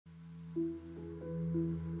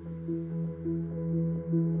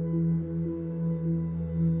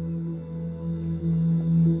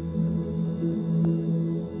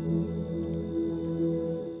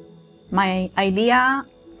My idea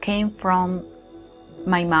came from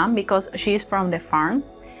my mom because she's from the farm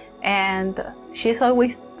and she's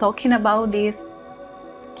always talking about these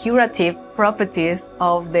curative properties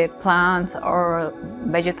of the plants or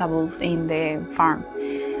vegetables in the farm.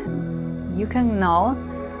 You can know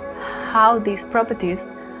how these properties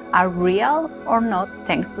are real or not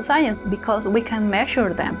thanks to science because we can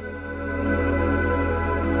measure them.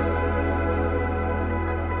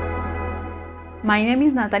 My name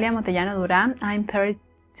is Natalia Montellano Duran. I'm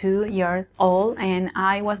 32 years old and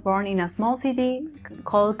I was born in a small city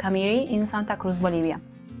called Camiri in Santa Cruz, Bolivia.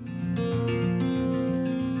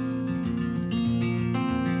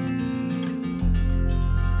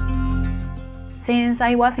 Since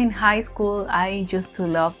I was in high school, I used to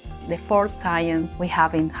love the four sciences we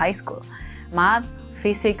have in high school: math,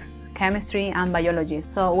 physics, chemistry, and biology.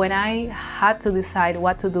 So when I had to decide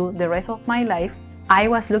what to do the rest of my life, I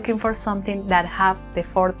was looking for something that had the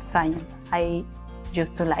fourth science I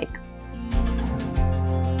used to like.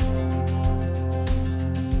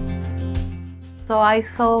 So I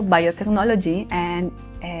saw biotechnology, and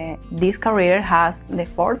this career has the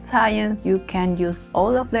fourth science. You can use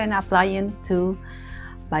all of them applying to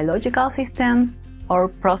biological systems or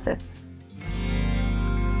processes.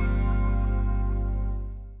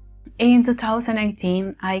 In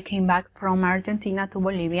 2018, I came back from Argentina to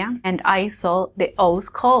Bolivia and I saw the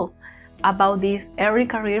OWSD call about this early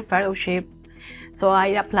career fellowship. So I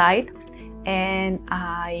applied and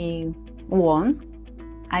I won.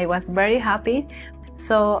 I was very happy.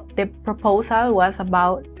 So the proposal was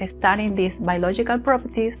about studying these biological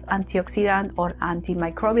properties, antioxidant or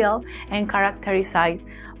antimicrobial, and characterize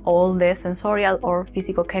all the sensorial or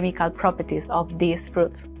physicochemical properties of these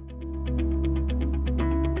fruits.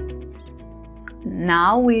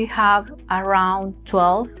 Now we have around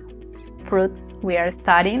 12 fruits we are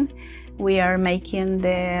studying. We are making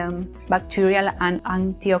the bacterial and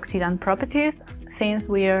antioxidant properties since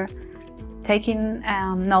we are taking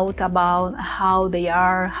note about how they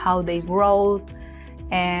are, how they grow,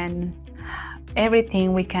 and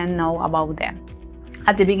everything we can know about them.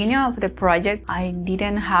 At the beginning of the project, I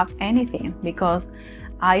didn't have anything because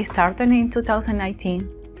I started in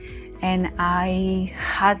 2019 and I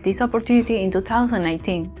had this opportunity in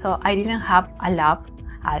 2019. So I didn't have a lab,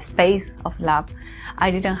 a space of lab. I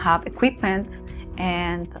didn't have equipment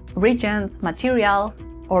and reagents, materials,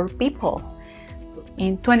 or people.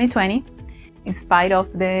 In 2020, in spite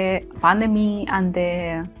of the pandemic and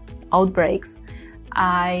the outbreaks,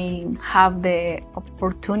 I have the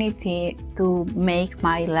opportunity to make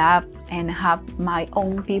my lab and have my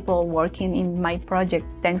own people working in my project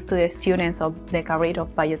thanks to the students of the career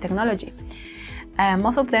of biotechnology.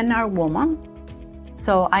 Most of them are women,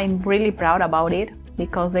 so I'm really proud about it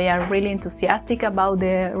because they are really enthusiastic about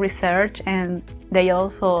the research and they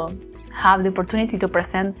also have the opportunity to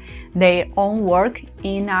present their own work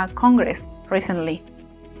in a congress recently.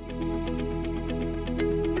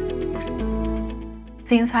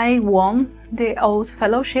 Since I won the OWSD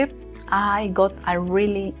Fellowship, I got a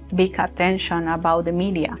really big attention about the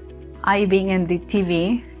media. I've been in the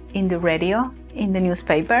TV, in the radio, in the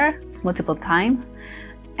newspaper multiple times,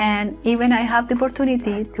 and even I have the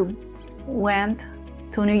opportunity to went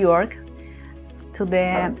to New York to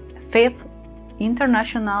the 5th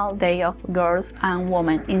International Day of Girls and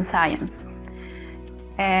Women in Science.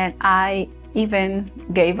 And I even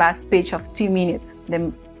gave a speech of 2 minutes,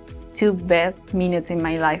 the 2 best minutes in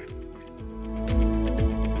my life.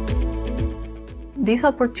 This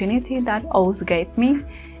opportunity that OWSD gave me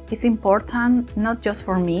is important not just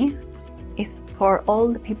for me, it's for all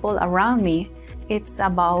the people around me. It's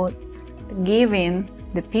about giving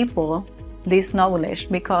the people this knowledge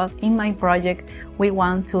because in my project we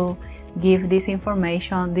want to give this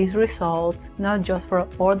information, these results, not just for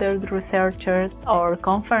other researchers or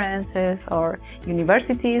conferences or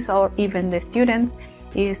universities or even the students,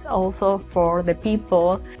 is also for the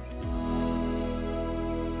people